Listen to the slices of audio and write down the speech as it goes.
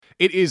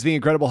It is the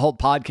Incredible Hulk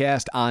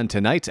podcast. On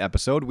tonight's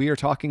episode, we are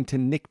talking to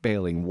Nick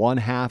Behling, one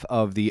half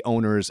of the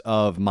owners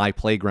of My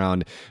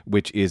Playground,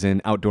 which is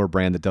an outdoor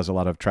brand that does a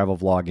lot of travel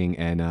vlogging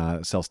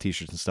and sells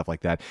t-shirts and stuff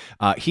like that.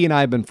 He and I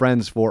have been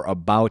friends for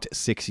about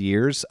 6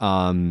 years,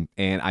 and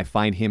I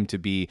find him to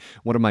be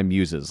one of my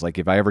muses. Like,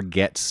 if I ever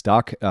get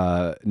stuck,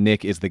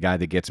 Nick is the guy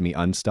that gets me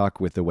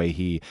unstuck with the way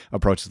he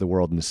approaches the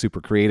world and is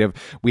super creative.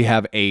 We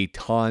have a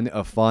ton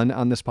of fun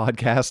on this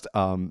podcast,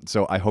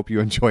 so I hope you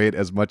enjoy it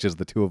as much as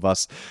the two of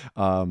us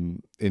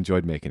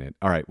enjoyed making it.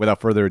 All right, without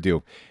further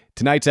ado,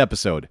 tonight's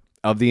episode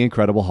of the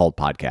Incredible Hulk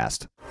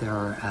podcast. There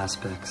are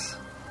aspects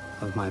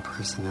of my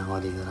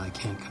personality that I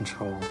can't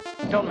control.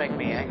 Don't make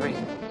me angry.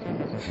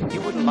 You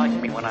wouldn't like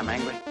me when I'm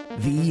angry.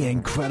 The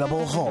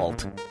Incredible Hulk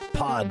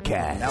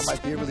podcast. Now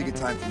might be a really good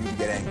time for you to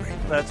get angry.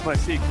 That's my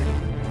secret.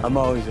 I'm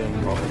always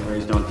angry. I was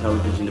raised on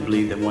television to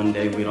believe that one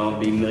day we'd all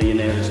be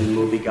millionaires and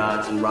movie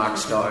gods and rock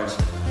stars.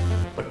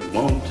 But we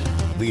won't.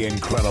 The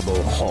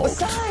Incredible Hulk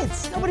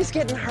Besides, nobody's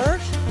getting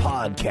hurt.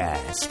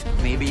 podcast.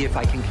 Maybe if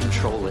I can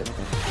control it,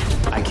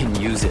 I can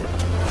use it.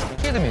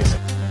 Hear the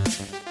music.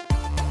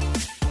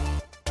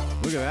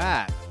 Look at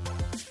that.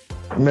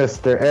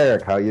 Mr.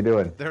 Eric, how you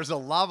doing? There's a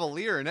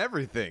lavalier and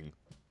everything.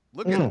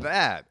 Look at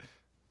that.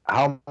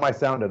 How am I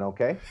sounding?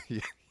 Okay.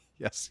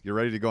 Yes, you're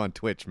ready to go on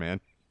Twitch, man.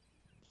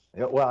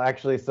 Yeah, well,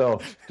 actually,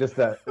 so just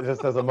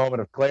as a moment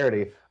of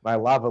clarity, my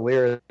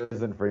lavalier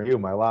isn't for you.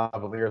 My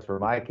lavalier is for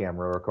my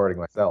camera recording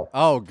myself.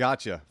 Oh,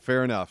 gotcha.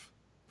 Fair enough.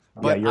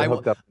 But yeah, you're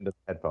hooked up into the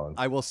headphones.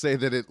 I will say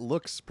that it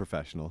looks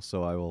professional,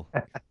 so I will.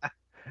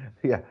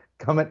 Yeah,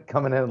 coming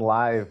in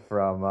live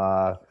from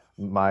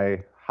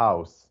my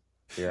house.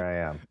 Here I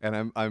am.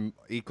 And I'm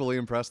equally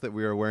impressed that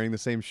we are wearing the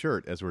same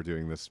shirt as we're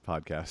doing this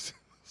podcast.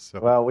 So.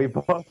 Well, we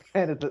both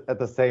at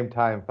the same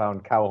time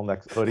found cowl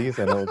neck hoodies,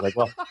 and it was like,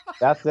 well,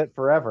 that's it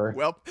forever.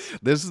 Well,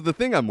 this is the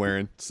thing I'm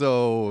wearing,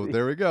 so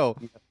there we go.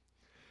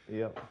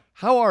 Yep.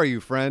 How are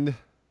you, friend?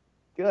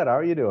 Good. How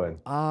are you doing?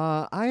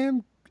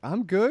 I'm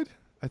good,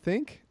 I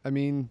think. I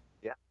mean,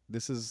 yeah.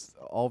 This is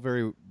all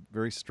very,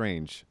 very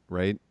strange,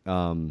 right?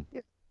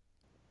 Yeah.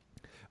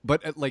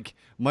 But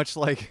much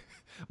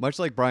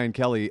like Brian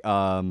Kelly,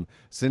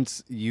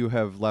 since you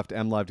have left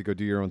MLive to go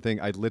do your own thing,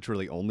 I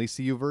literally only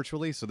see you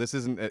virtually. So this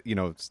isn't,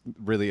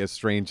 really as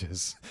strange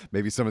as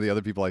maybe some of the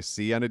other people I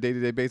see on a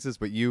day-to-day basis.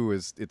 But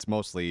it's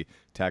mostly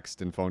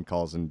text and phone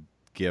calls and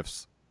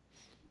GIFs.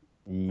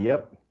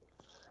 Yep.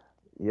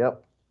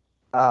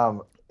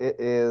 It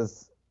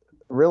is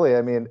really,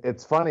 I mean,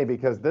 it's funny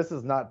because this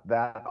is not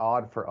that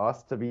odd for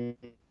us to be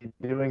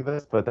doing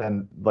this, but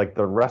then like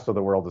the rest of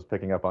the world is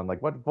picking up on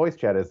like what voice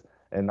chat is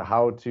and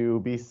how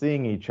to be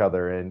seeing each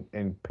other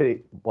and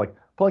like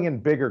pulling in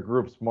bigger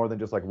groups more than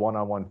just like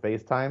one-on-one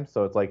FaceTime.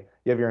 So it's like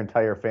you have your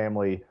entire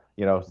family,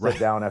 sit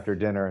down after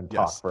dinner and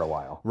talk for a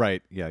while.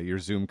 Right. Yeah. You're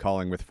Zoom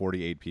calling with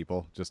 48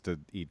 people just to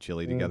eat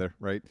chili together.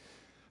 Right.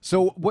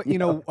 So what,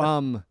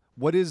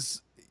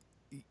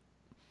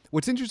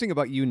 what's interesting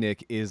about you,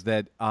 Nick, is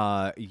that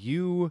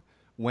you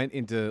went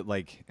into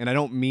and I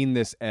don't mean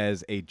this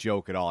as a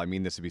joke at all. I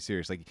mean this to be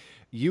serious. Like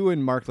you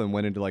and Marklin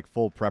went into like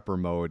full prepper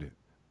mode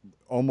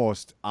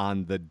almost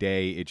on the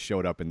day it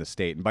showed up in the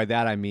state. And by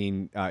that, I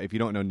mean, if you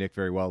don't know Nick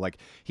very well, like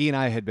he and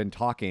I had been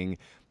talking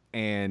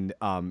and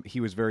he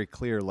was very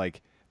clear,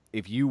 like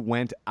if you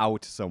went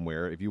out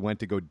somewhere, if you went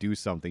to go do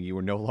something, you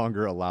were no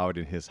longer allowed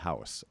in his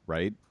house,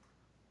 right?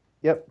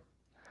 Yep.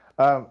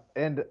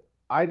 And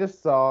I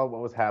just saw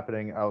what was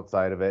happening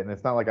outside of it. And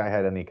it's not like I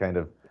had any kind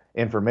of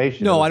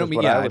information. No, I don't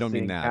mean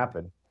that.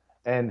 Happen.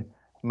 And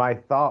my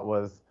thought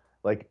was,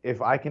 like,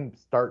 if I can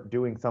start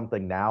doing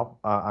something now,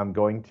 I'm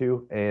going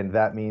to. And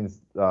that means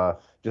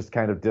just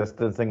kind of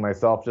distancing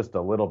myself just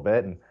a little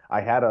bit. And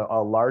I had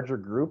a larger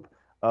group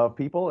of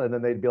people, and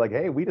then they'd be like,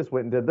 hey, we just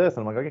went and did this.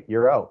 And I'm like, okay,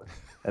 you're out.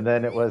 And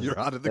then it was you're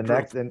out of the group.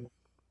 Next. And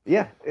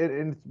yeah,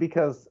 it's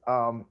because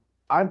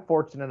I'm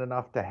fortunate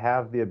enough to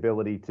have the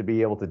ability to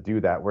be able to do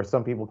that, where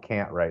some people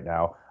can't right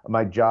now.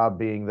 My job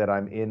being that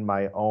I'm in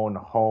my own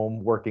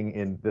home working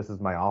in, this is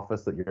my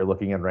office that you're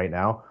looking in right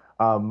now.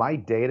 My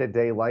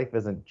day-to-day life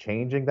isn't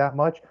changing that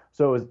much,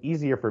 so it was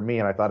easier for me,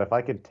 and I thought if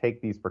I could take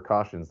these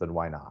precautions, then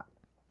why not?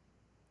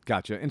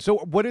 Gotcha. And so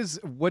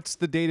what's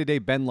the day-to-day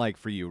been like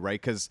for you, right?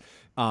 Because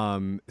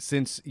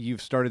since you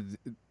sort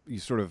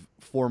of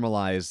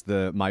formalized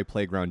the My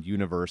Playground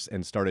universe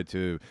and started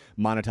to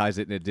monetize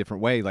it in a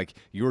different way, like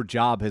your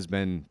job has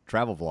been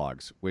travel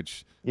vlogs,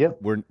 which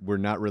we're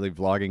not really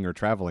vlogging or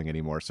traveling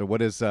anymore. So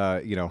what is,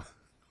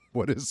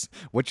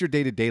 what's your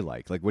day-to-day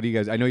like? Like, what do you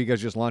guys, I know you guys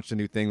just launched a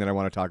new thing that I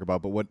want to talk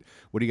about, but what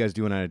are you guys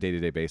doing on a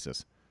day-to-day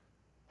basis?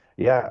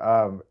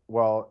 Yeah,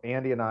 well,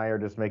 Andy and I are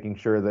just making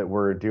sure that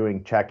we're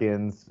doing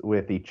check-ins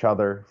with each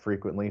other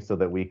frequently so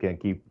that we can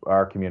keep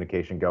our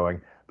communication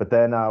going. But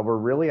then we're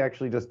really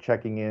actually just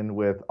checking in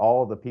with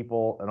all of the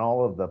people and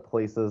all of the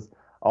places,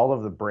 all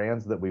of the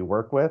brands that we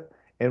work with.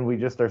 And we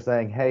just are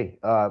saying, hey,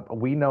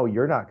 we know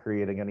you're not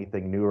creating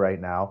anything new right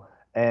now.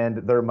 And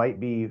there might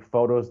be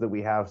photos that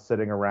we have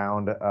sitting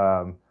around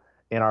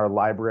in our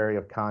library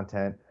of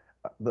content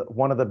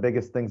one of the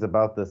biggest things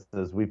about this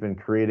is we've been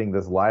creating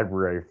this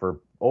library for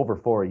over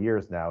 4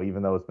 years now,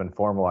 even though it's been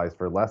formalized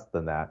for less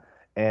than that.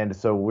 And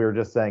so we're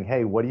just saying,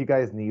 hey, what do you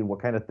guys need? What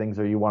kind of things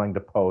are you wanting to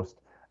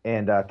post?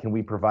 And can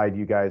we provide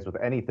you guys with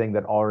anything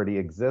that already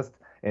exists,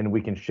 and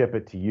we can ship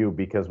it to you,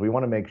 because we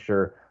want to make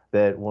sure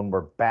that when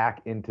we're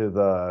back into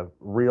the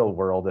real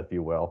world, if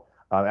you will,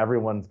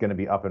 everyone's going to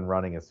be up and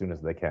running as soon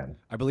as they can.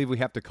 I believe we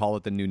have to call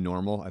it the new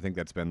normal. I think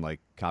that's been like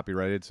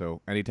copyrighted.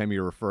 So anytime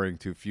you're referring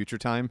to future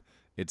time,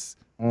 it's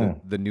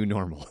the new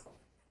normal.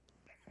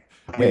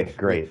 Okay,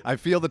 great. I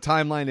feel the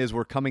timeline is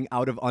we're coming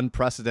out of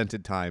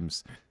unprecedented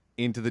times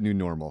into the new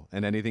normal,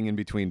 and anything in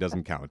between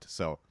doesn't count.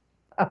 So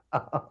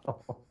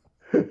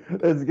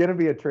there's going to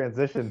be a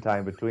transition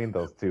time between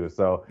those two.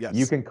 So yes.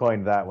 You can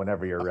coin that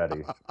whenever you're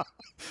ready.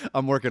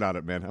 I'm working on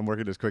it, man. I'm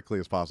working as quickly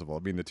as possible. I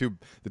mean, the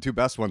two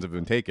best ones have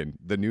been taken: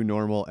 the new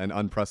normal and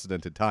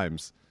unprecedented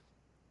times.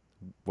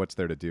 What's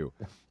there to do?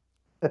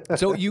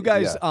 So you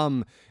guys,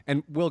 and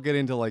we'll get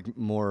into like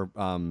more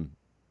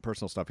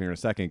personal stuff here in a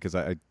second, because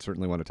I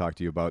certainly want to talk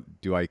to you about,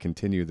 do I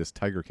continue this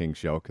Tiger King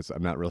show? Because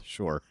I'm not really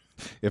sure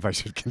if I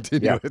should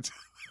continue it.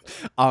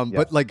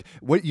 But like,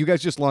 what you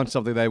guys just launched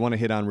something that I want to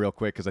hit on real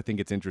quick, because I think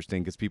it's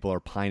interesting, because people are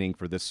pining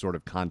for this sort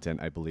of content,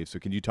 I believe. So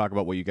can you talk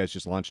about what you guys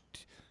just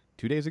launched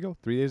 2 days ago,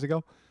 3 days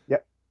ago?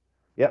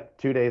 Yep.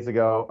 2 days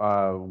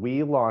ago,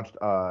 we launched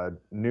a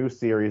new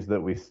series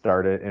that we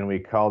started, and we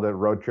called it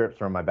Road Trips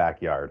from My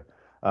Backyard.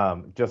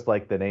 Just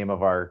like the name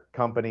of our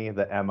company,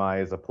 the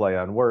MI is a play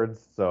on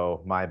words.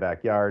 So my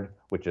backyard,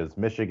 which is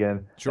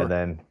Michigan, sure.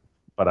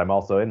 But I'm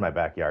also in my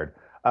backyard,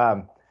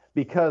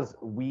 because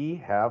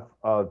we have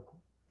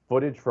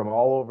footage from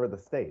all over the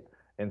state.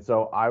 And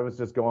so I was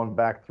just going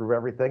back through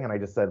everything, and I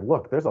just said,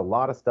 look, there's a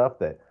lot of stuff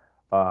that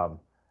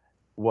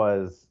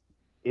was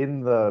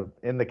in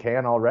the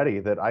can already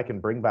that I can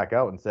bring back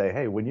out and say,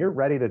 hey, when you're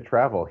ready to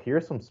travel,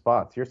 here's some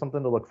spots, here's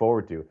something to look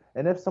forward to.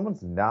 And if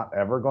someone's not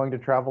ever going to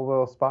travel to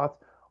those spots,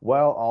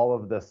 well, all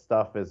of this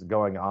stuff is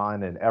going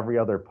on, and every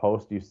other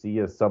post you see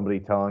is somebody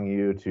telling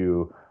you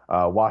to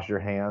wash your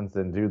hands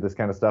and do this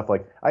kind of stuff.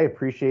 Like, I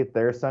appreciate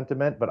their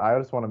sentiment, but I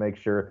just want to make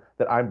sure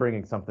that I'm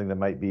bringing something that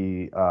might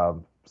be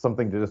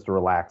something to just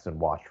relax and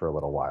watch for a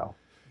little while.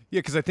 Yeah,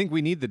 because I think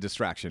we need the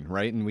distraction,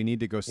 right? And we need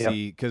to go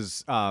see,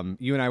 because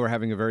you and I were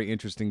having a very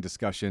interesting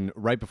discussion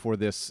right before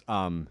this.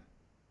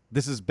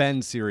 This has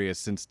been serious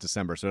since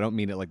December, so I don't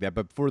mean it like that.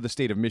 But for the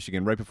state of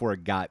Michigan, right before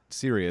it got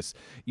serious,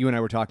 you and I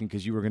were talking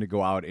because you were going to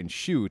go out and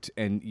shoot,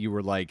 and you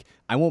were like,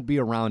 I won't be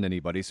around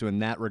anybody, so in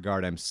that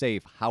regard, I'm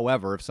safe.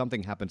 However, if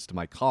something happens to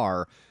my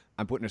car,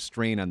 I'm putting a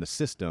strain on the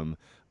system.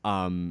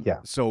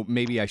 So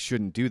maybe I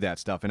shouldn't do that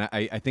stuff. And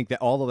I think that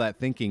all of that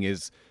thinking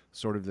is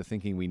sort of the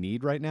thinking we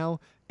need right now.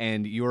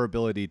 And your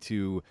ability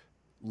to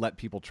let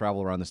people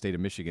travel around the state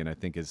of Michigan, I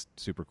think, is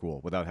super cool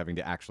without having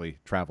to actually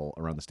travel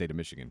around the state of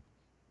Michigan.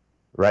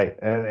 Right.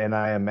 And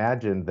I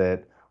imagine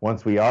that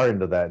once we are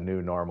into that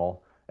new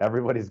normal,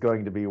 everybody's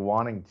going to be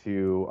wanting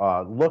to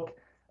look.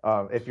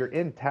 If you're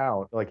in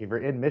town, like if you're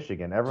in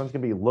Michigan, everyone's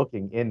going to be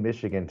looking in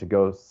Michigan to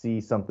go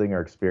see something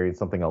or experience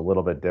something a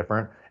little bit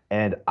different.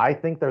 And I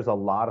think there's a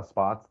lot of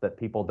spots that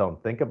people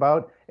don't think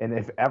about. And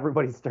if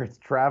everybody starts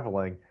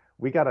traveling,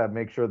 we got to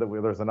make sure that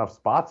there's enough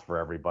spots for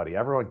everybody.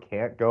 Everyone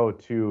can't go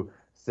to,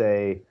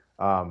 say,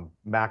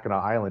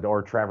 Mackinac Island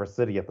or Traverse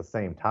City at the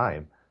same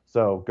time.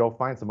 So go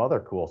find some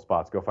other cool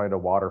spots. Go find a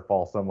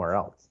waterfall somewhere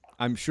else.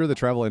 I'm sure the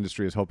travel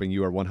industry is hoping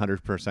you are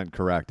 100%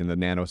 correct. In the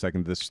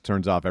nanosecond this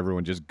turns off,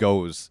 everyone just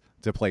goes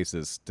to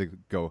places to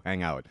go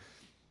hang out.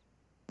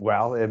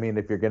 Well, I mean,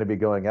 if you're going to be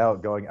going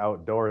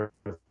outdoors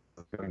is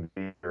going to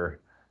be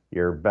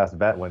your best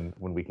bet when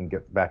we can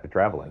get back to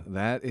traveling.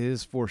 That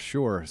is for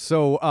sure.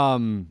 So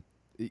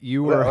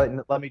you were...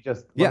 Well, let me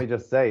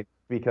just say,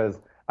 because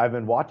I've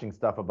been watching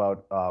stuff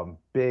about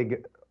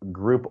big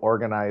group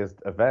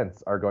organized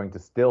events are going to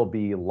still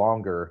be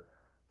longer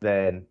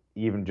than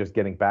even just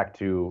getting back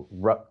to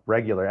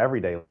regular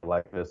everyday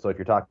life. So if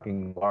you're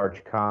talking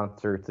large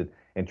concerts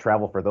and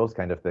travel for those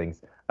kind of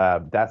things,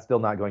 that's still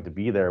not going to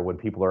be there when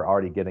people are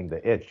already getting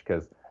the itch.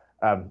 Because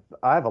I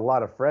have a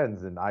lot of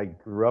friends, and I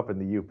grew up in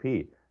the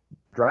UP.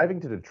 Driving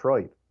to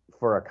Detroit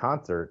for a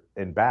concert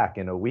and back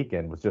in a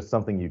weekend was just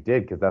something you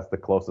did because that's the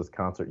closest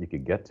concert you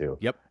could get to.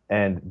 Yep.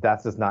 And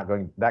that's just not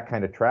going, that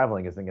kind of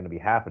traveling isn't going to be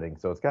happening.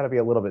 So it's got to be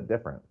a little bit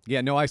different.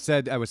 Yeah, no, I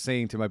was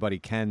saying to my buddy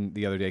Ken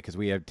the other day, because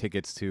we had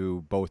tickets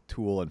to both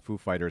Tool and Foo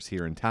Fighters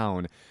here in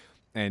town.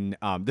 And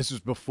this was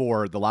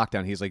before the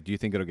lockdown. He's like, do you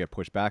think it'll get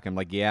pushed back? I'm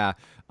like, yeah.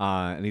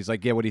 And he's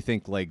like, yeah, what do you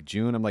think? Like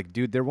June? I'm like,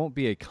 dude, there won't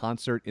be a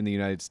concert in the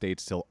United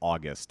States till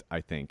August,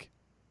 I think.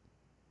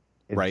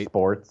 In right?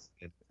 Sports,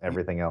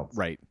 everything else.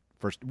 Right.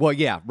 First, well,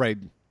 yeah, right.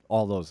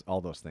 All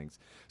those things.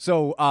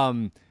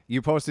 So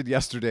you posted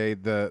yesterday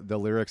the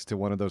lyrics to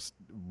one of those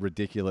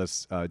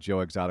ridiculous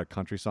Joe Exotic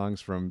country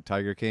songs from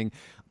Tiger King.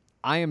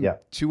 I am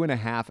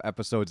 2.5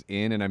 episodes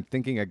in, and I'm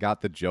thinking I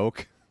got the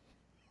joke.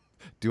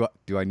 Do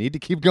I need to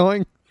keep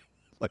going?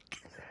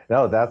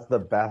 No, that's the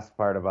best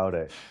part about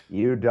it.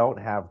 You don't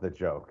have the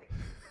joke.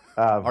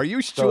 Are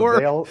you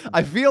sure?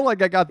 I feel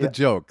like I got the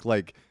joke.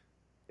 Like,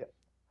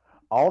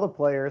 all the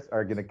players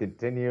are going to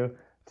continue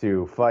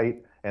to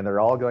fight, and they're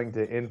all going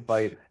to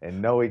infight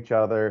and know each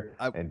other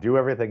and do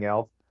everything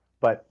else.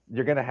 But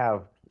you're going to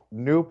have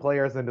new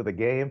players into the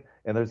game,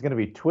 and there's going to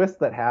be twists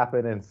that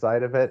happen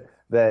inside of it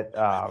that,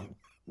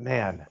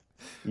 man,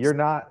 you're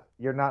not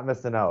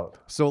missing out.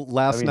 So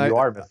last night, you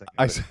are missing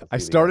out. I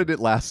started it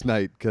last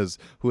night because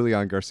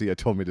Julian Garcia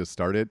told me to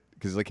start it.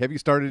 Because he's like, have you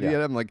started it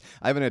yet? I'm like,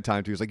 I haven't had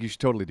time to. He's like, you should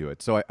totally do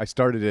it. So I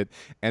started it,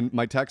 and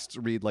my texts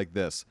read like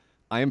this.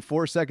 I am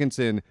 4 seconds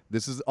in.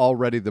 This is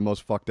already the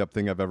most fucked up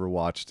thing I've ever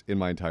watched in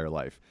my entire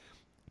life.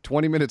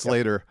 20 minutes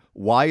later,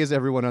 why is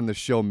everyone on the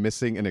show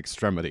missing an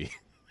extremity?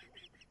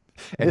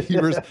 And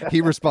he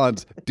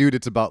responds, dude,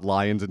 it's about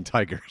lions and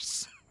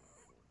tigers.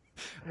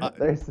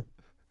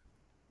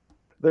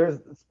 There's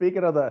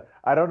speaking of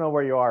I don't know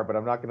where you are, but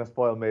I'm not going to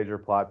spoil major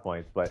plot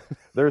points, but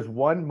there's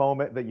one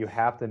moment that you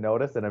have to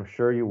notice, and I'm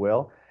sure you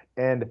will.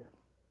 And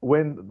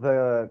when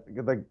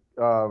the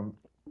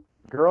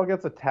girl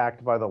gets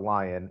attacked by the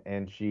lion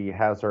and she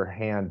has her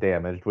hand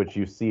damaged, which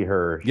you see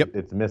her,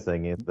 it's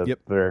missing in the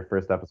very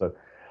first episode.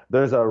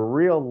 There's a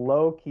real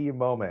low-key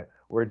moment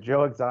where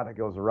Joe Exotic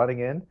goes running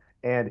in,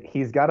 and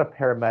he's got a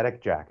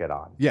paramedic jacket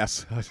on.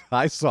 Yes,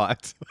 I saw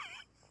it.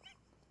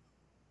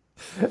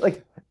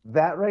 Like,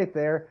 that right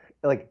there,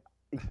 like,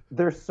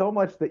 there's so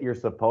much that you're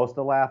supposed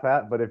to laugh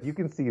at, but if you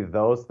can see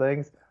those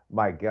things,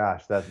 my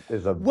gosh, that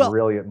is a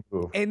brilliant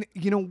move. And,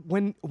 you know,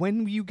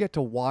 when you get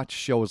to watch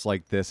shows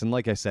like this, and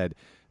like I said,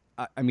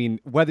 I mean,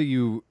 whether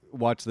you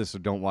watch this or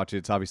don't watch it,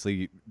 it's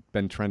obviously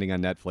been trending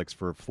on Netflix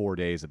for 4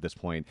 days at this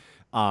point.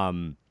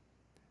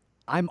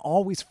 I'm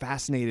always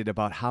fascinated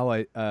about how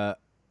a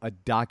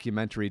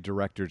documentary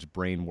director's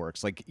brain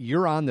works. Like,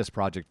 you're on this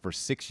project for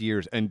 6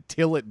 years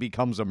until it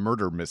becomes a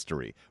murder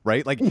mystery,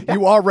 right? Like,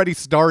 you already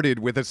started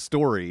with a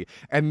story,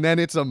 and then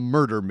it's a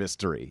murder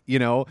mystery, you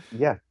know?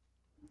 Yeah.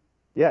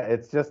 Yeah,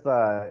 it's just,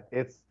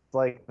 it's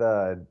like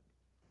the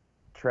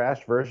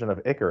trash version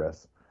of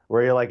Icarus,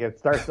 where you're like, it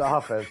starts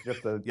off as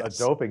just a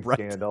doping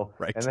scandal,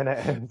 and then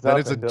it ends up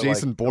it's a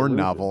Jason Bourne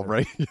novel,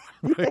 right?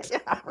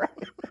 Yeah, right.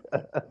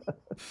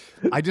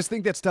 I just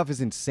think that stuff is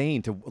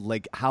insane to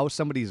like how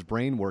somebody's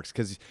brain works,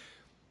 because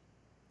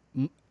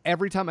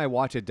every time I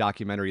watch a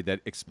documentary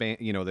that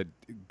that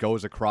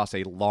goes across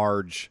a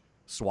large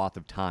swath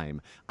of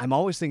time, I'm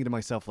always thinking to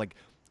myself, like,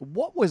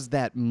 what was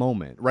that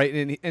moment,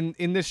 right? And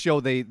in this show,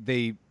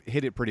 they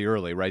hit it pretty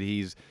early, right?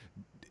 He's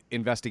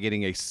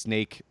investigating a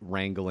snake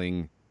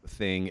wrangling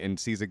thing and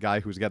sees a guy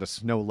who's got a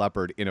snow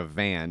leopard in a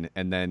van,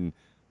 and then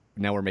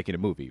now we're making a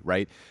movie,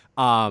 right?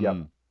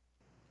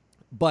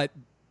 But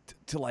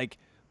to like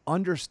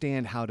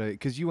understand how to,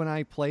 because you and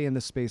I play in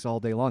this space all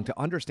day long, to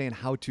understand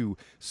how to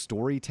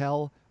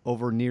storytell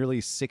over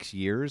nearly 6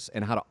 years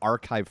and how to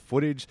archive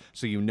footage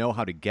so you know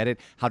how to get it,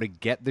 how to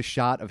get the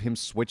shot of him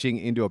switching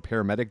into a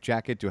paramedic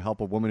jacket to help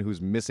a woman who's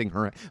missing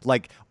her,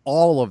 like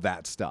all of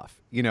that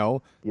stuff, you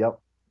know? Yep.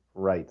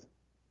 Right.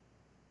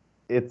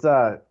 It's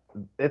the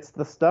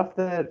stuff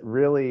that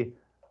really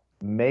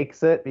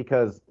makes it,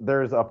 because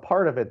there's a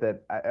part of it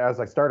that as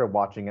I started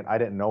watching it, I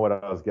didn't know what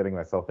I was getting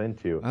myself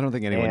into. I don't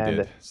think anyone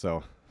did.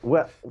 So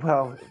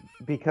well,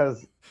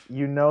 because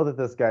you know that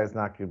this guy is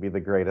not going to be the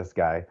greatest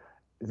guy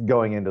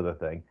going into the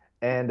thing,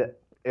 and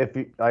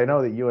I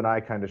know that you and I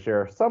kind of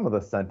share some of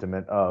the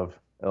sentiment of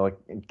like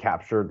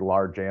captured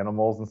large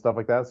animals and stuff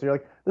like that. So you're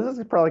like, this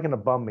is probably going to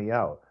bum me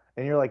out,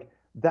 and you're like,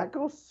 that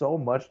goes so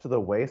much to the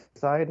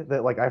wayside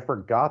that like I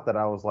forgot that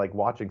I was like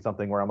watching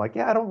something where I'm like,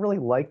 yeah, I don't really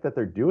like that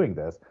they're doing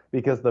this,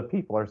 because the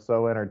people are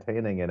so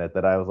entertaining in it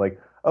that I was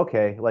like,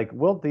 okay, like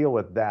we'll deal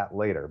with that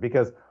later,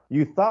 because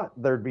you thought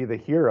there'd be the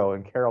hero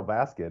in Carol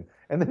Baskin,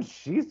 and then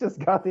she's just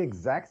got the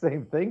exact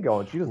same thing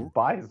going. She just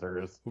buys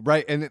hers.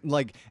 Right. And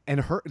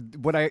her,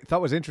 what I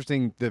thought was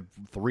interesting, the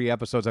 3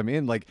 episodes I'm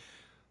in, like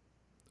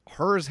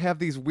hers have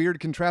these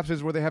weird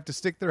contraptions where they have to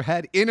stick their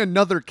head in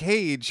another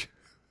cage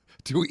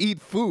to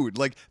eat food.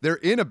 Like, they're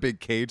in a big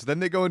cage,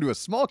 then they go into a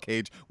small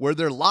cage where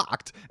they're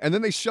locked, and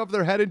then they shove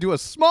their head into a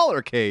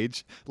smaller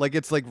cage, like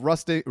it's like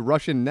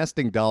Russian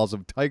nesting dolls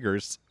of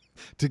tigers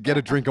to get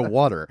a drink of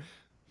water.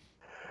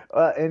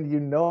 And you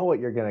know what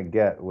you're going to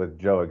get with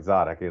Joe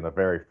Exotic in the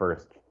very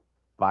first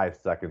 5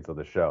 seconds of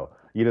the show.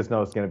 You just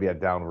know it's going to be a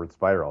downward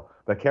spiral.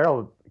 But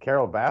Carol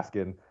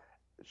Baskin,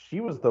 she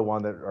was the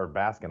one that, or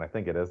Baskin, I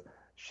think it is,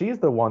 she's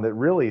the one that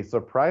really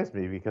surprised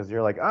me, because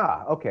you're like,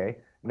 okay,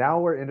 now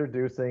we're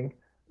introducing,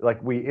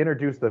 like, we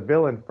introduced the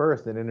villain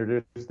first and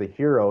introduced the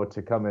hero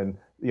to come and,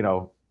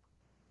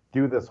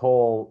 do this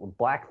whole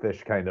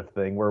Blackfish kind of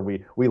thing where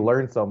we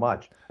learn so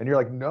much. And you're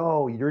like,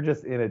 no, you're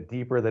just in it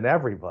deeper than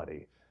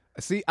everybody.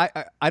 See,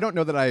 I don't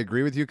know that I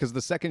agree with you, because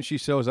the second she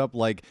shows up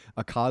like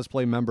a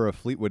cosplay member of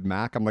Fleetwood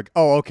Mac, I'm like,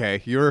 oh,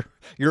 okay, you're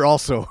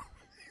also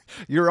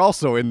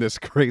in this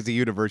crazy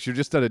universe. You're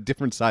just on a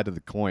different side of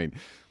the coin.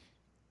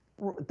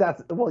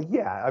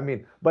 Yeah, I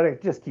mean, but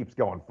it just keeps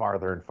going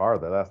farther and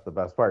farther. That's the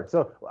best part.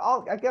 So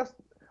I guess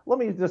let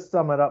me just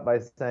sum it up by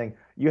saying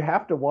you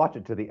have to watch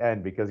it to the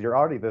end, because you're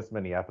already this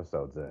many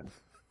episodes in.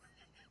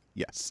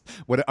 Yes.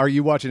 What are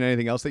you watching?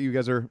 Anything else that you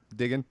guys are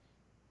digging?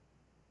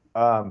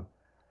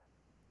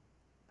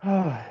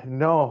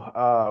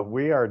 No,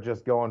 we are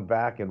just going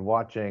back and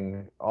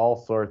watching all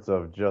sorts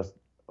of just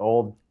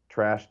old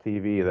trash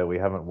TV that we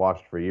haven't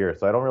watched for years.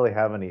 So I don't really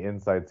have any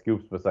inside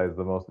scoops besides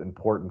the most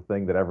important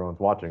thing that everyone's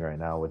watching right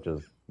now, which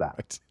is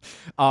that.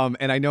 Right.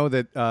 And I know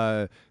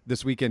that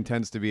this weekend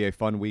tends to be a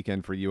fun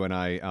weekend for you and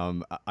I.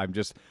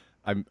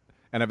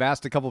 And I've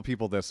asked a couple of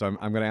people this, so I'm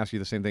going to ask you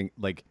the same thing.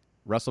 Like,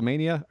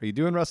 WrestleMania, are you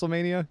doing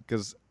WrestleMania?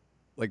 Because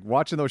like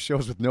watching those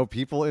shows with no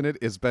people in it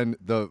has been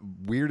the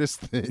weirdest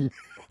thing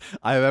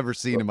I've ever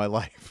seen in my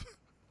life.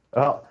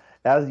 Well,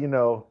 as you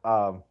know,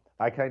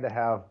 I kind of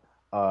have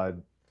a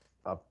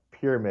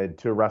pyramid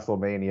to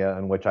WrestleMania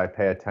in which I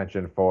pay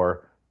attention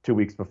for 2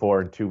 weeks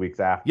before and 2 weeks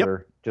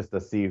after, just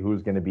to see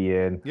who's going to be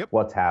in,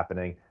 what's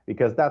happening,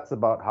 because that's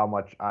about how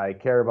much I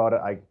care about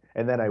it.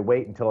 And then I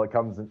wait until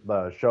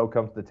the show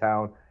comes to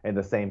town, and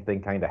the same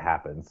thing kind of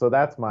happens. So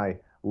that's my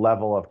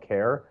level of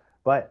care.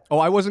 But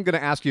I wasn't going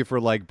to ask you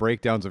for like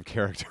breakdowns of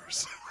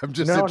characters. I'm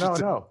just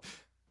interested. No.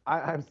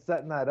 I'm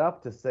setting that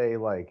up to say,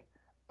 like,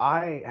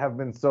 I have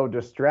been so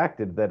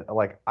distracted that,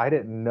 like, I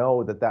didn't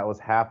know that was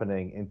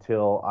happening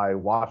until I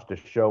watched a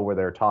show where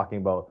they're talking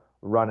about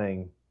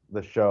running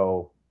the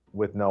show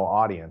with no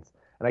audience.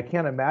 And I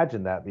can't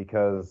imagine that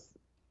because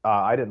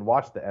I didn't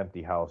watch the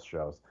empty house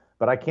shows,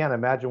 but I can't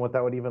imagine what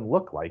that would even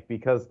look like,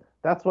 because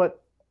that's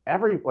what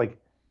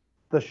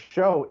the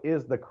show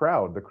is. The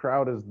crowd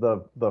is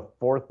the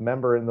fourth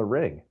member in the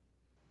ring.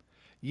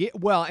 Yeah.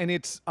 Well, and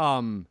it's,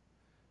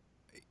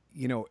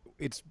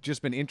 it's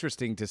just been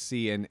interesting to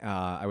see. And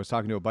I was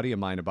talking to a buddy of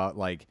mine about,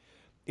 like,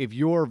 if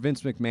you're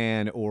Vince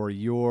McMahon or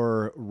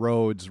you're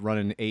Rhodes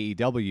running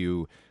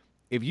AEW,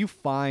 if you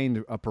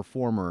find a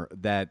performer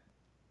that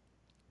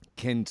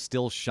can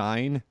still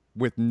shine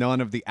with none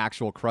of the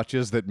actual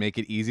crutches that make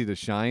it easy to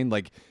shine,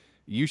 like,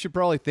 you should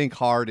probably think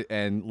hard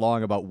and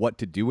long about what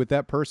to do with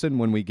that person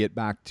when we get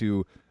back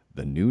to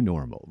the new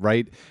normal,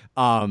 right?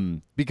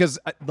 Because,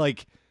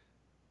 like,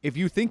 if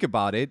you think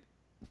about it,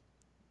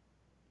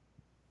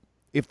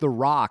 if The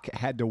Rock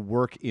had to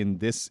work in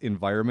this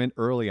environment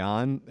early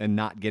on and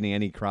not getting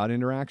any crowd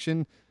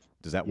interaction,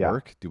 does that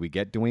work? Do we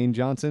get Dwayne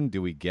Johnson?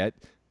 Do we get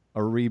a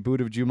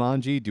reboot of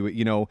Jumanji? Do it,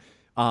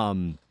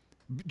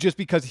 just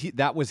because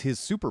that was his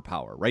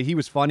superpower, right? He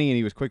was funny and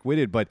he was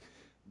quick-witted, but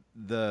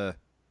the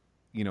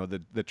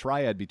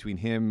triad between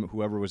him,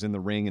 whoever was in the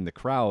ring, and the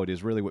crowd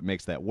is really what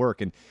makes that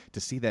work. And to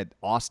see that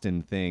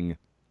Austin thing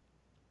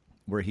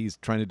where he's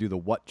trying to do the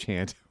what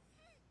chant,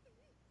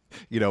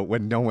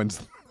 when no one's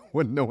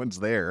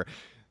there,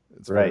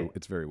 it's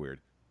very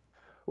weird.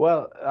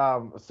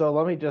 Well, so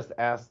let me just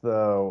ask,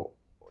 though,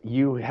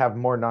 you have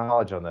more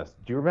knowledge on this.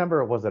 Do you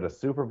remember, was it a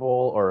Super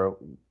Bowl or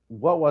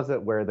what was it,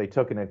 where they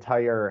took an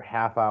entire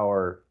half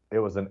hour, it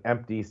was an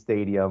empty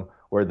stadium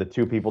where the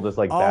two people just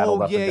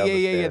battled up and down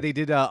the stairs?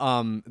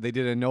 They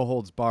did a no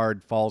holds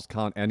barred falls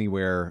count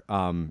anywhere.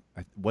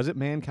 Was it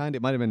Mankind?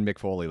 It might have been Mick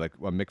Foley, like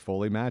a Mick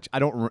Foley match. I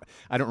don't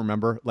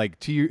remember. Like,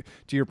 to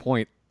your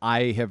point,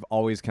 I have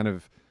always kind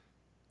of,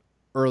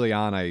 early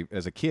on,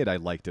 as a kid, I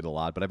liked it a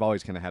lot, but I've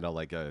always kind of had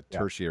a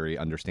tertiary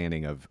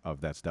understanding of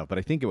that stuff. But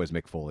I think it was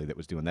Mick Foley that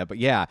was doing that. But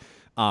yeah,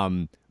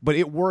 but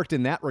it worked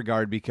in that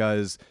regard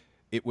because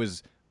it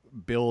was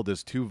billed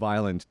as too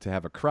violent to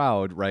have a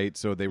crowd, right?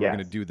 So they were going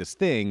to do this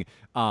thing.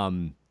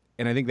 And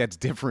I think that's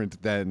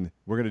different than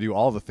we're going to do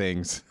all the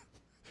things,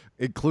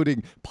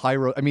 including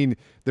pyro. I mean,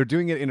 they're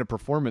doing it in a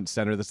performance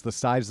center that's the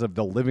size of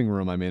the living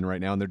room I'm in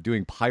right now, and they're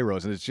doing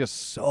pyros, and it's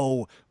just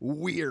so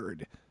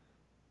weird.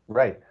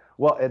 Right.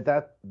 Well,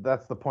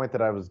 that's the point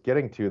that I was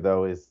getting to,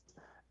 though, is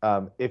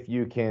if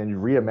you can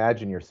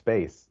reimagine your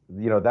space,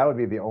 that would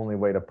be the only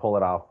way to pull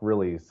it off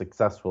really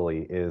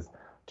successfully, is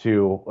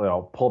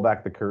to pull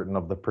back the curtain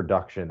of the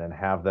production and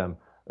have them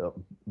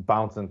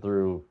bouncing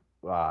through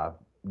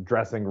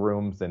dressing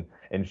rooms and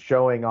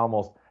showing,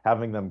 almost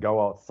having them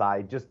go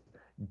outside, just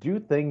do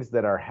things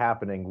that are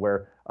happening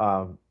where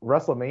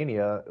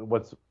WrestleMania,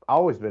 what's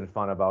always been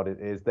fun about it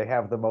is they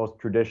have the most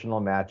traditional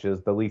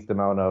matches, the least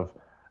amount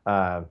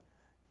of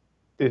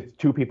it's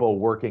two people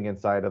working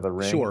inside of the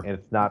ring, sure, and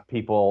it's not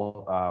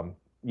people,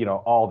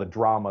 all the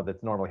drama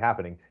that's normally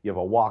happening. You have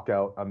a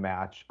walkout, a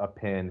match, a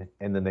pin,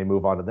 and then they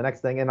move on to the next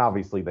thing, and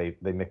obviously they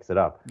mix it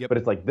up. Yep. But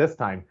it's like this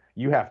time,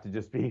 you have to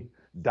just be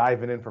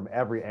diving in from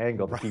every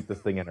angle to keep this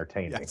thing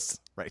entertaining.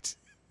 Yes, right.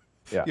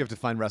 Yeah. You have to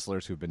find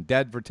wrestlers who've been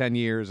dead for 10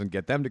 years and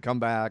get them to come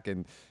back,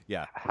 and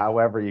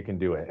however you can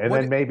do it. And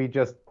then maybe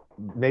just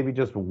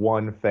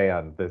one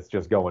fan that's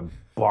just going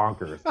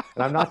bonkers.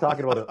 And I'm not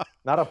talking about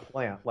not a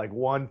plant, like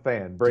one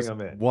fan, bring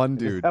them in. One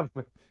dude.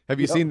 Have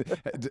you seen,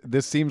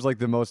 this seems like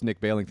the most Nick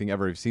Behling thing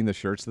ever. Have you seen the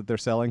shirts that they're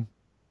selling?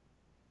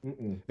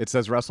 Mm-mm. It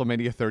says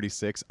WrestleMania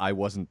 36, I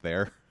wasn't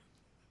there,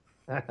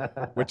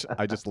 which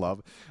I just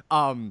love.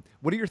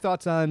 What are your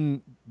thoughts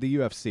on the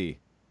UFC?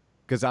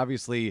 Because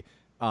obviously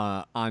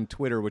on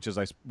Twitter, which is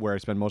where I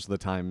spend most of the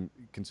time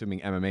consuming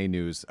MMA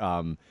news,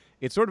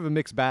 it's sort of a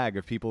mixed bag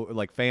of people,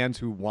 like fans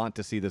who want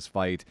to see this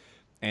fight,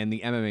 and the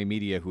MMA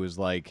media who is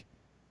like,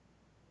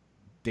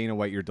 Dana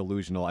White, you're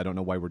delusional. I don't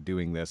know why we're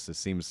doing this. It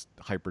seems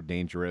hyper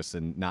dangerous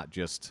and not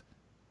just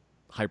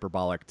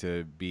hyperbolic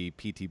to be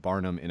P.T.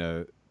 Barnum in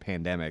a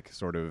pandemic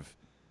sort of.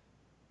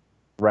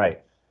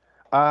 Right.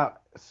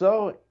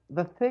 So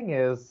the thing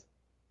is,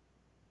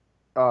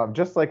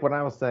 just like when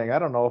I was saying, I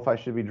don't know if I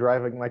should be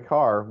driving my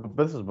car.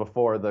 This is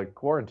before the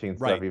quarantine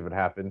stuff Right. even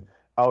happened,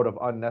 out of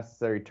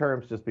unnecessary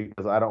terms, just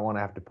because I don't want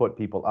to have to put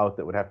people out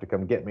that would have to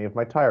come get me if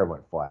my tire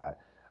went flat.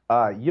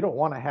 You don't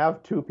want to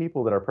have two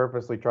people that are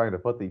purposely trying to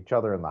put each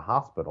other in the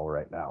hospital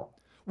right now.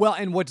 Well,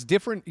 and what's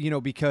different,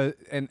 because,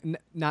 and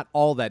not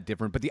all that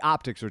different, but the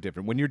optics are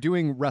different. When you're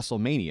doing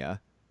WrestleMania,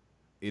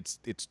 it's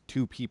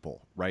two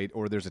people, right?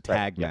 Or there's a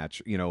tag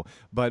match,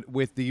 But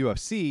with the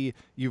UFC,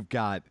 you've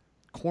got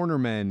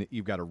cornermen,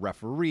 you've got a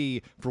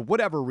referee. For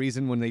whatever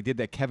reason, when they did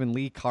that Kevin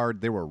Lee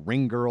card, there were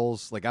ring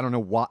girls. Like, I don't know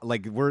what.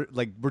 We're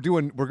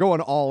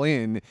going all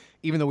in,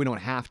 even though we don't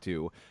have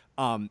to.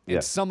 And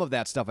some of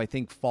that stuff I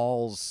think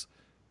falls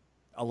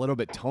a little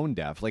bit tone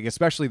deaf, like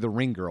especially the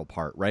ring girl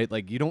part, right?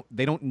 Like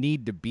they don't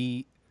need to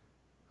be.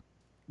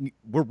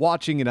 We're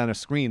watching it on a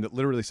screen that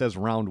literally says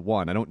round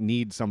 1. I don't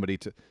need somebody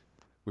to.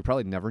 We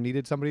probably never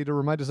needed somebody to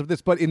remind us of this,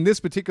 but in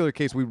this particular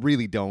case, we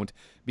really don't,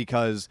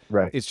 because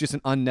it's just an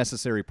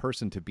unnecessary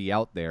person to be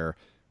out there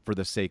for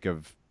the sake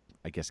of,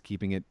 I guess,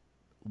 keeping it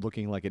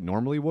looking like it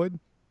normally would.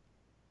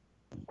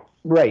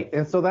 Right,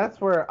 and so that's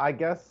where I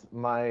guess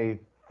my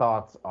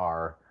thoughts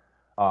are.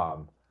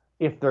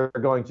 If they're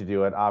going to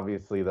do it,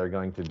 obviously they're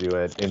going to do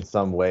it in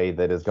some way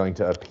that is going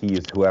to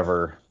appease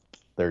whoever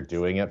they're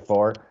doing it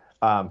for.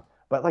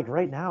 But like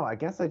right now, I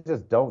guess I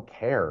just don't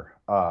care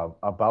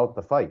about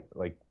the fight.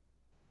 Like,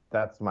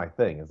 that's my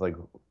thing. It's like,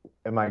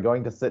 am I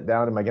going to sit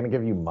down? Am I going to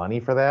give you money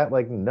for that?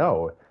 Like,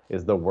 no.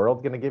 Is the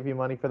world going to give you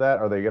money for that?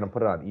 Are they going to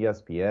put it on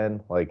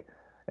ESPN? Like,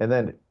 and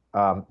then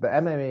the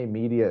MMA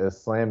media is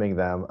slamming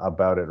them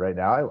about it right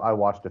now. I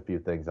watched a few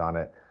things on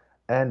it,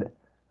 and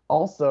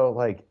also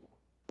like,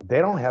 they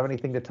don't have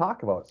anything to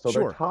talk about, so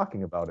they're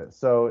talking about it.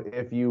 So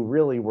if you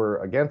really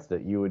were against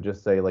it, you would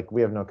just say, like,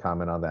 we have no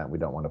comment on that. We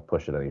don't want to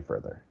push it any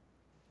further.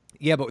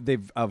 Yeah, but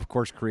they've of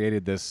course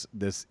created this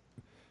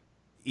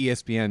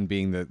ESPN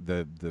being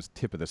the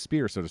tip of the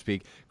spear, so to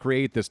speak,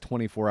 create this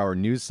 24-hour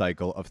news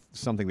cycle of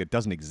something that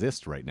doesn't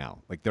exist right now.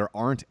 Like, there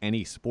aren't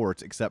any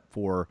sports except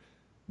for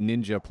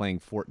Ninja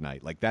playing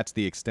Fortnite. Like, that's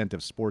the extent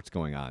of sports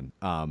going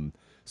on.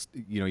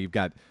 You've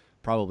got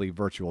probably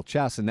virtual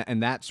chess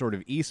and that sort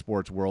of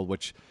esports world,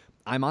 which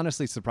I'm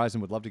honestly surprised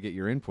and would love to get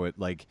your input.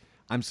 Like,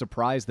 I'm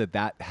surprised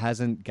that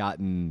hasn't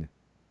gotten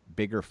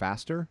bigger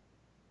faster.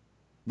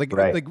 Like,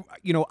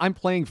 I'm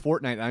playing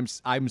Fortnite and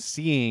I'm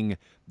seeing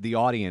the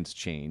audience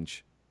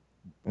change.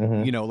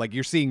 Mm-hmm. Like,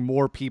 you're seeing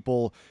more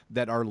people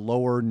that are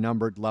lower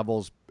numbered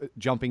levels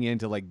jumping in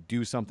to like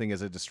do something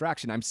as a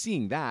distraction. I'm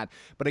seeing that,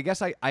 but I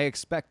guess I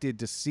expected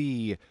to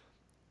see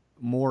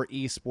more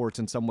esports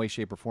in some way,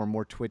 shape, or form,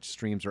 more Twitch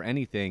streams or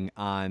anything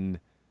on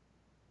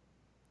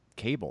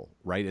cable,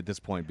 right, at this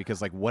point,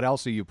 because like, what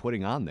else are you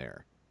putting on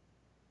there?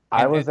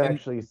 And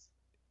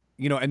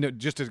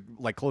just to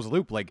like close the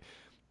loop, like,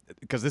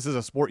 because this is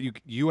a sport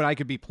you and I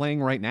could be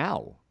playing right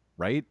now,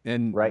 right?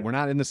 And we're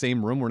not in the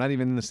same room, we're not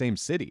even in the same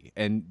city,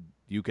 and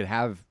you could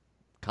have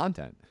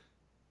content.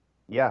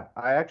 Yeah,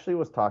 I actually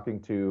was talking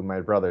to my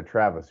brother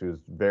Travis, who's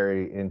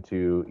very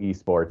into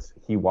esports.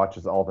 He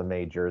watches all the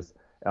majors.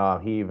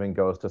 He even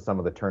goes to some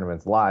of the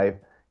tournaments live.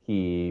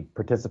 He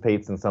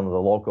participates in some of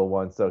the local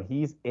ones. So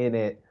he's in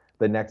it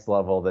the next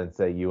level than,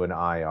 say, you and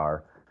I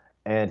are.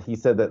 And he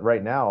said that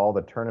right now, all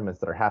the tournaments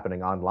that are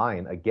happening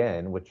online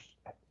again, which,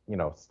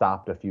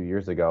 stopped a few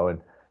years ago.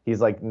 And he's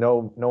like,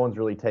 no one's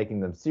really taking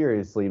them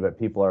seriously, but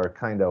people are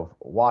kind of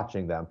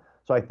watching them.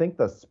 So I think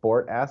the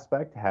sport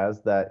aspect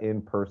has that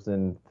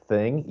in-person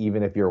thing,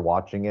 even if you're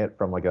watching it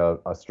from like a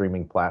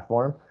streaming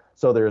platform.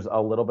 So there's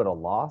a little bit of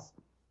loss.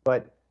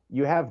 But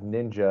you have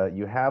Ninja,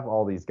 you have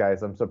all these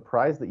guys. I'm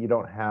surprised that you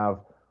don't have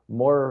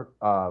more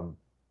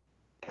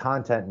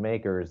content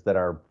makers that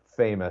are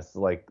famous,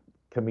 like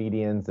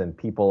comedians and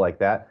people like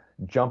that,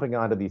 jumping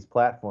onto these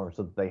platforms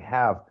so that they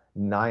have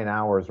 9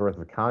 hours worth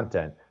of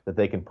content that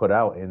they can put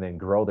out and then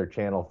grow their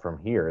channel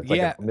from here. It's like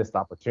a missed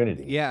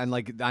opportunity. Yeah, and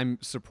like, I'm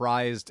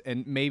surprised,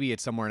 and maybe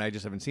it's somewhere and I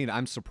just haven't seen it.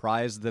 I'm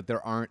surprised that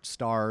there aren't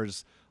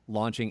stars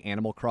launching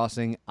Animal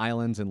Crossing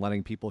islands and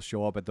letting people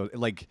show up at those,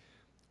 like,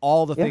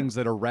 all the things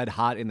that are red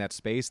hot in that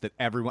space that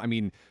everyone, I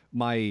mean,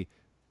 my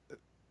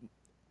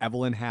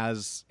Evelyn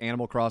has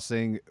Animal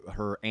Crossing,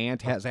 her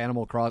aunt has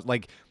Animal Crossing,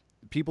 like,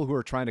 people who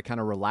are trying to kind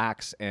of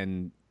relax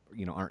and,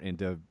 aren't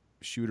into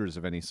shooters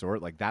of any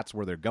sort, like, that's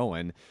where they're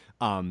going.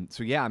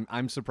 So yeah,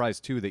 I'm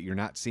surprised too that you're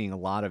not seeing a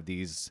lot of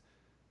these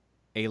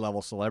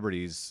A-level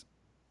celebrities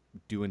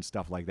doing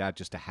stuff like that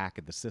just to hack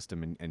at the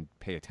system and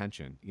pay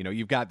attention.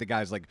 You've got the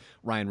guys like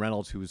Ryan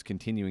Reynolds, who's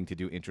continuing to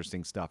do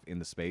interesting stuff in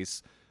the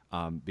space.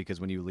 Because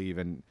when you leave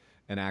an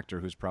actor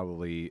who's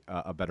probably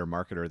a better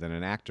marketer than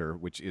an actor,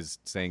 which is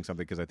saying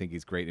something because I think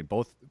he's great in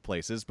both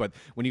places, but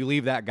when you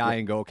leave that guy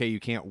and go, okay,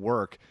 you can't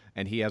work,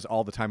 and he has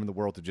all the time in the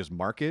world to just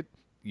market,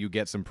 you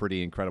get some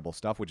pretty incredible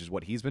stuff, which is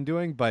what he's been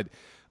doing. But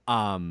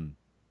I'm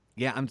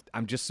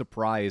just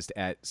surprised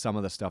at some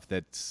of the stuff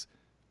that's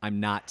I'm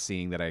not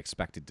seeing that I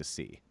expected to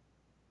see.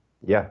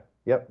 Yeah.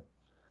 Yep.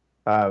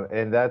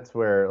 And that's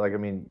where, like, I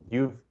mean,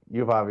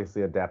 you've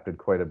obviously adapted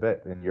quite a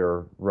bit, and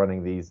you're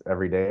running these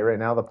every day right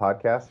now, the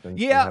podcast, and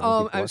Yeah,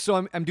 having people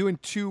so I'm doing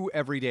 2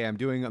 every day. I'm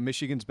doing a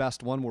Michigan's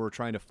Best one where we're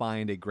trying to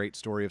find a great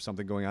story of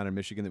something going on in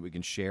Michigan that we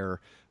can share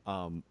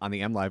on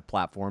the MLive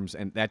platforms,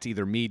 and that's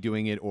either me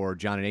doing it or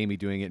John and Amy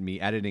doing it and me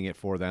editing it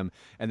for them.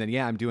 And then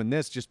I'm doing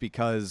this just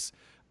because,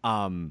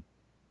 I want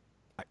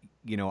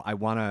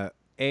to.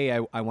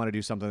 I want to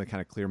do something to kind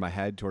of clear my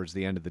head towards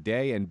the end of the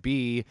day, and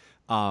B,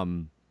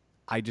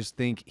 I just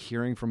think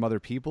hearing from other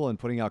people and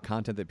putting out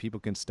content that people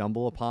can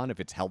stumble upon, if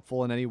it's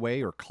helpful in any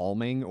way or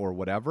calming or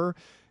whatever,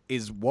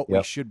 is what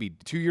we should be.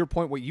 To your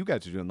point, what you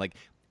guys are doing, like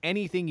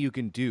anything you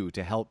can do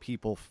to help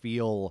people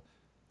feel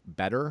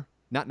better,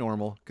 not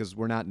normal, because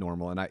we're not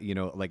normal. And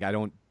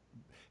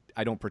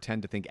I don't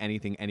pretend to think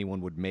anything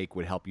anyone would make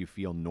would help you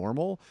feel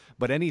normal,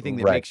 but anything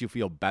that makes you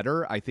feel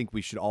better, I think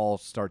we should all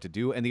start to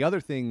do. And the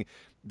other thing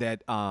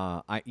that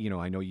I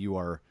know you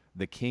are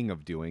the king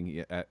of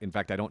doing, in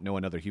fact, I don't know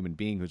another human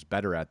being who's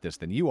better at this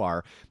than you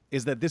are,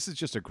 is that this is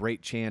just a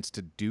great chance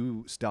to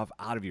do stuff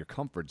out of your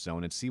comfort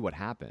zone and see what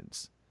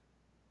happens.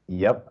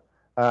 Yep.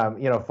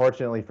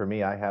 Fortunately for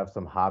me, I have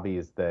some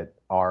hobbies that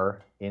are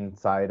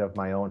inside of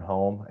my own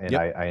home, and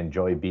I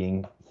enjoy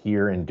being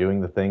here and doing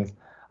the things.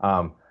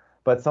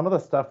 But some of the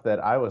stuff that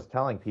I was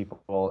telling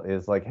people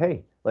is like,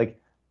 hey, like,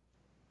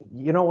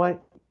 you know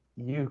what?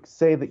 You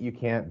say that you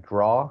can't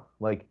draw,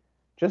 like,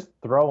 just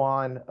throw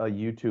on a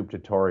YouTube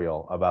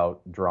tutorial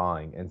about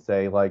drawing and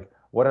say, like,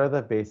 what are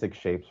the basic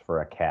shapes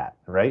for a cat,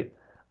 right?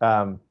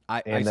 Not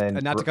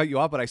to cut you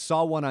off, but I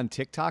saw one on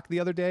TikTok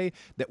the other day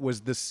that was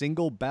the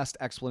single best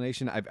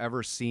explanation I've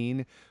ever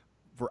seen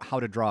for how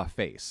to draw a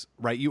face,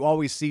 right? You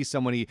always see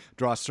somebody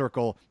draw a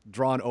circle,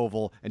 draw an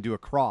oval, and do a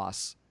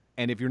cross.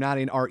 And if you're not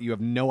in art, you have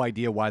no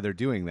idea why they're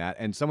doing that.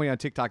 And somebody on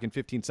TikTok in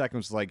 15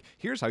 seconds was like,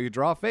 here's how you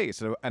draw a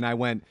face. And I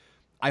went,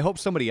 I hope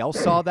somebody else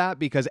saw that,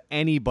 because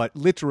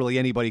literally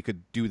anybody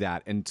could do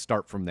that and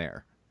start from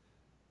there.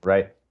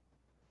 Right.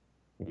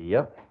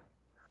 Yep.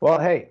 Well,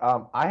 hey,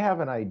 I have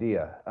an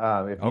idea.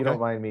 If you don't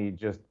mind me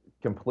just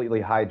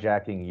completely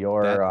hijacking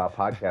your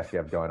podcast you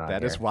have going on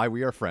That here. is why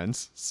we are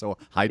friends. So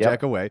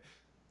hijack away.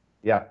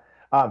 Yeah.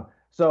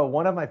 So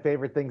one of my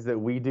favorite things that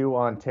we do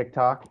on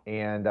TikTok,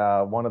 and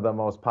one of the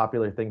most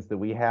popular things that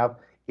we have,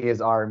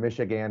 is our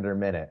Michigander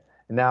Minute.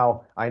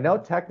 Now, I know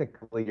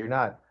technically you're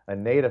not a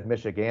native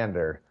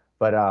Michigander,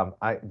 but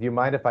do you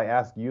mind if I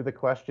ask you the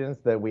questions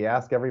that we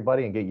ask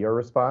everybody and get your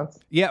response?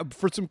 Yeah,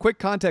 for some quick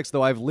context,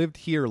 though, I've lived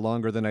here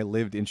longer than I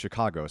lived in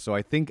Chicago, so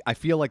I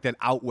feel like that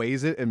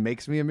outweighs it and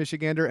makes me a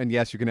Michigander. And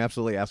yes, you can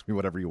absolutely ask me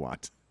whatever you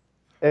want.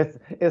 It's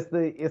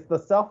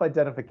the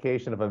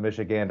self-identification of a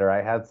Michigander.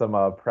 I had some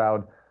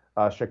proud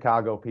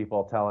Chicago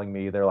people telling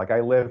me, they're like, I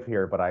live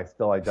here, but I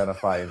still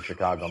identify in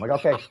Chicago. I'm like,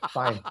 okay,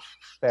 fine,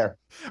 fair.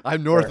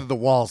 I'm north of the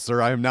wall,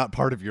 sir. I am not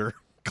part of your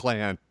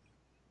clan.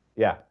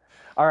 Yeah.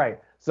 All right.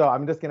 So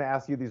I'm just going to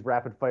ask you these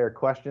rapid fire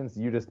questions.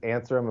 You just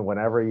answer them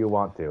whenever you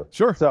want to.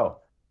 Sure. So,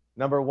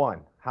 number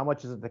 1, how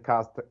much does it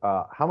cost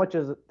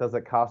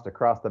to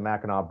cross the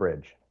Mackinac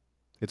Bridge?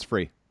 It's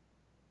free.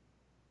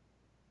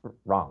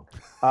 Wrong.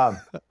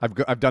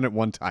 I've done it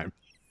one time.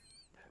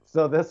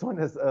 So this one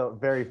is a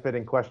very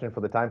fitting question for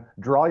the time.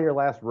 Draw your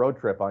last road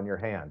trip on your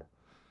hand.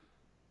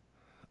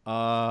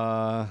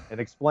 And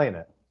explain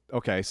it.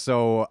 Okay,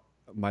 so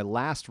my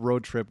last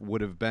road trip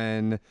would have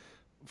been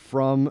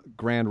from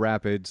Grand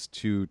Rapids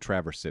to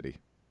Traverse City.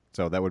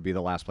 So that would be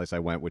the last place I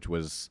went, which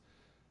was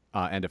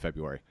end of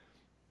February.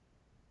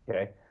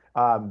 Okay.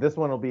 This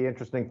one will be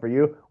interesting for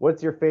you.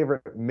 What's your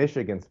favorite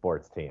Michigan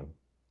sports team?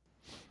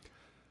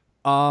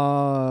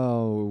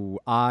 Oh,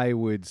 I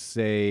would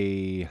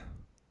say,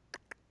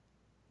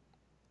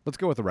 let's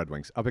go with the Red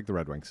Wings. I'll pick the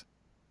Red Wings.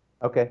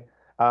 Okay.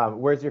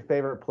 Where's your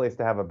favorite place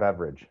to have a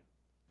beverage?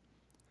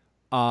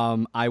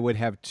 I would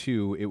have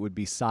 2. It would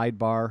be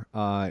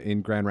Sidebar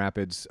in Grand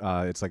Rapids.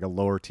 It's like a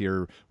lower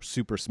tier,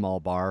 super small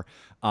bar.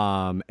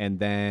 And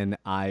then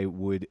I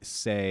would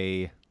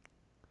say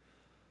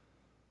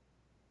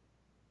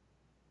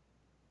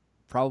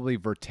probably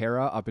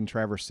Vertera up in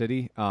Traverse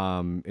City.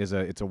 It's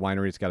a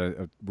winery. It's got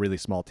a really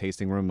small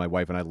tasting room. My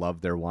wife and I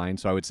love their wine,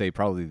 so I would say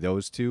probably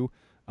those 2.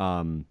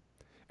 And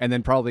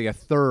then probably a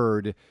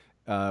third,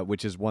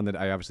 which is one that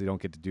I obviously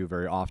don't get to do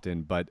very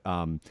often, but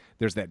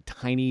there's that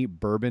tiny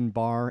bourbon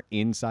bar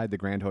inside the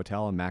Grand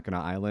Hotel on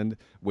Mackinac Island,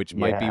 which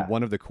might be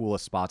one of the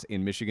coolest spots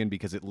in Michigan,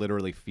 because it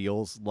literally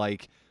feels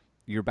like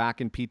you're back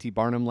in P.T.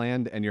 Barnum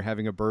land and you're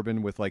having a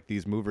bourbon with like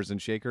these movers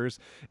and shakers.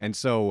 And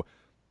so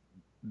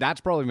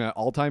that's probably my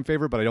all-time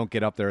favorite, but I don't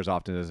get up there as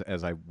often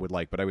as I would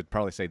like. But I would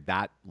probably say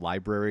that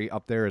library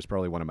up there is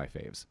probably one of my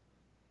faves.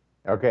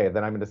 Okay,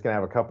 then I'm just going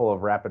to have a couple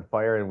of rapid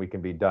fire and we can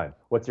be done.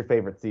 What's your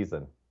favorite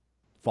season?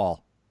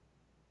 Fall.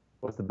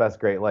 What's the best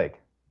Great Lake?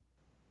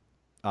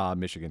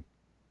 Michigan.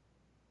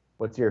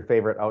 What's your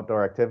favorite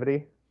outdoor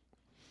activity?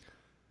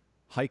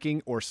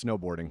 Hiking or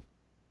snowboarding.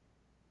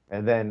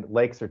 And then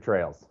lakes or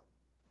trails?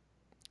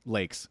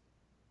 Lakes.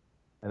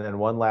 And then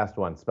one last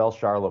one. Spell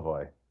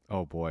Charlevoix.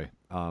 Oh boy.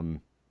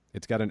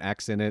 It's got an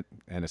X in it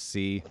and a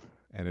C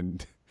and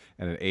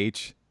an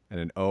H and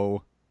an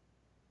O,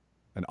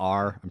 an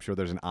R. I'm sure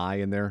there's an I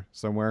in there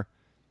somewhere.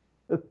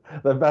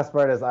 The best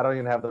part is I don't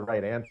even have the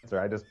right answer.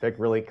 I just pick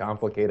really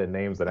complicated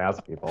names and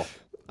ask people.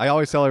 I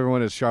always tell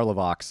everyone it's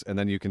Charlevoix, and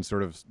then you can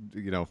sort of,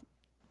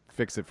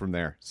 fix it from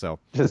there. So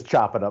just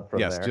chop it up from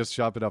there. Yes, just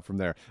chop it up from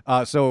there.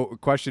 So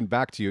question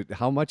back to you.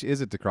 How much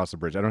is it to cross the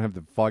bridge? I don't have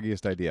the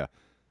foggiest idea.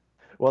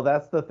 Well,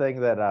 that's the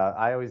thing that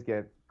I always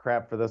get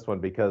crap for this one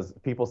because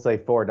people say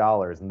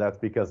 $4, and that's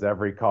because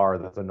every car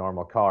that's a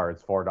normal car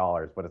is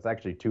 $4, but it's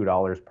actually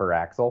 $2 per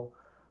axle.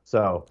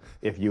 So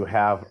if you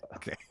have...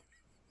 Okay.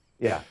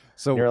 Yeah.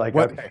 So you're like,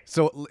 okay.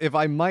 So if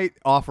I might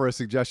offer a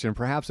suggestion,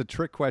 perhaps a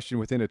trick question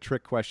within a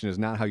trick question is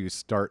not how you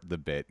start the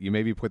bit. You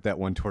maybe put that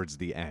one towards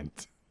the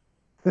end.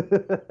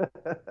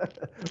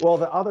 Well,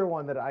 the other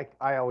one that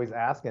I always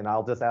ask, and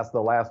I'll just ask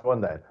the last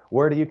one then.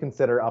 Where do you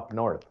consider up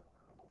north?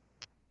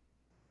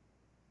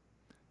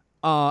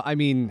 I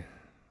mean,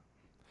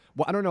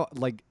 well, I don't know.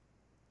 Like,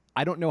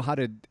 I don't know how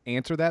to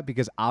answer that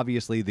because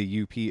obviously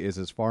the UP is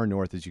as far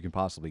north as you can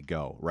possibly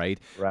go, right?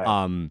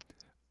 Right.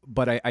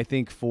 But I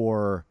think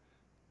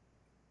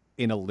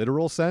in a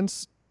literal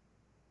sense,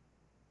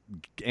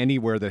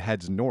 anywhere that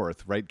heads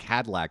north, right?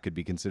 Cadillac could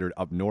be considered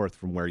up north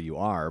from where you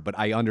are. But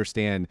I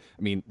understand.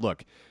 I mean,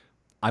 look,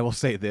 I will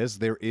say this.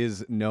 There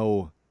is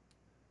no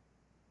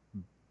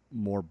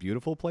more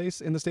beautiful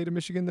place in the state of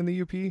Michigan than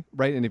the UP,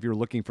 right? And if you're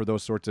looking for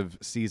those sorts of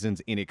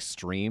seasons in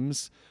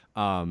extremes,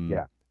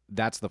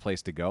 that's the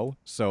place to go.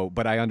 So,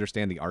 but I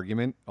understand the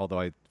argument, although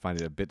I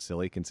find it a bit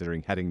silly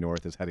considering heading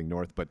north is heading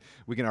north. But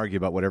we can argue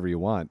about whatever you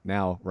want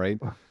now, right?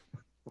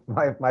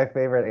 My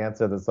favorite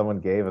answer that someone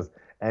gave is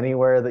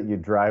anywhere that you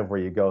drive where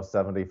you go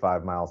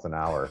 75 miles an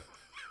hour.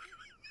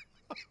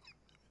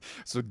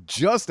 So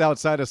just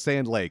outside of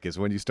Sand Lake is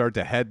when you start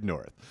to head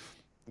north.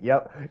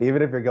 Yep.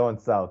 Even if you're going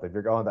south, if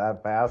you're going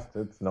that fast,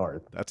 it's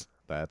north.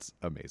 That's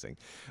amazing.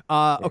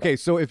 Okay,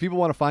 so if people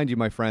want to find you,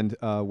 my friend,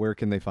 where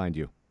can they find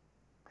you?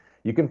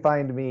 You can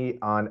find me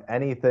on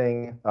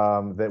anything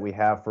that we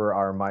have for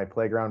our My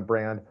Playground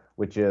brand,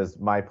 which is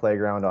My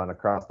Playground on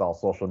across all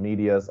social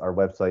medias. Our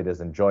website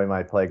is Enjoy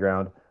My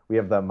Playground. We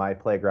have the My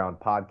Playground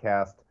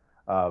podcast,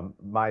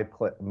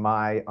 my_playground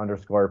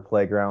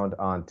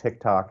on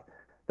TikTok.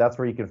 That's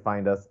where you can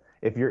find us.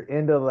 If you're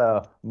into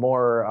the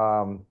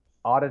more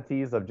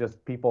oddities of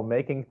just people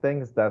making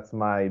things, that's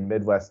my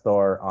Midwest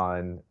store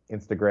on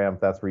Instagram.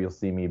 That's where you'll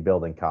see me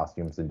building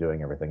costumes and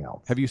doing everything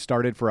else. Have you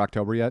started for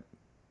October yet?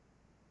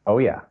 Oh,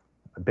 yeah.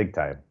 Big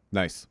time.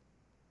 Nice.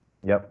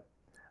 Yep.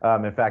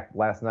 In fact,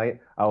 last night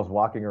I was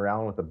walking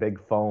around with a big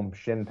foam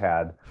shin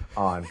pad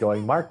on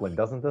going, Marklin,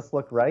 doesn't this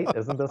look right?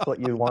 Isn't this what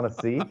you want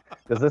to see?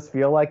 Does this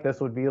feel like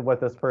this would be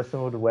what this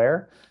person would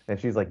wear? And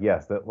she's like,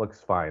 yes, that looks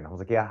fine. I was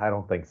like, yeah, I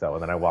don't think so.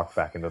 And then I walked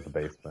back into the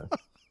basement.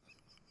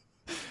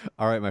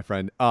 All right, my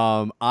friend.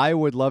 I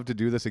would love to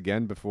do this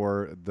again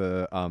before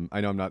the, I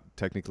know I'm not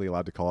technically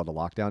allowed to call it a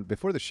lockdown,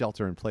 before the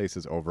shelter in place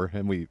is over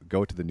and we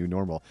go to the new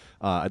normal.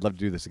 I'd love to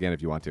do this again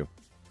if you want to.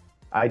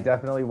 I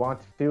definitely want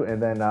to, and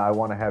then I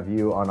want to have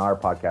you on our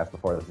podcast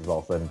before this is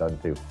all said and done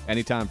too.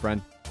 Anytime,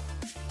 friend.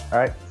 All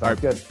right, sounds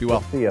good. Be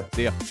well. See ya.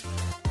 See ya.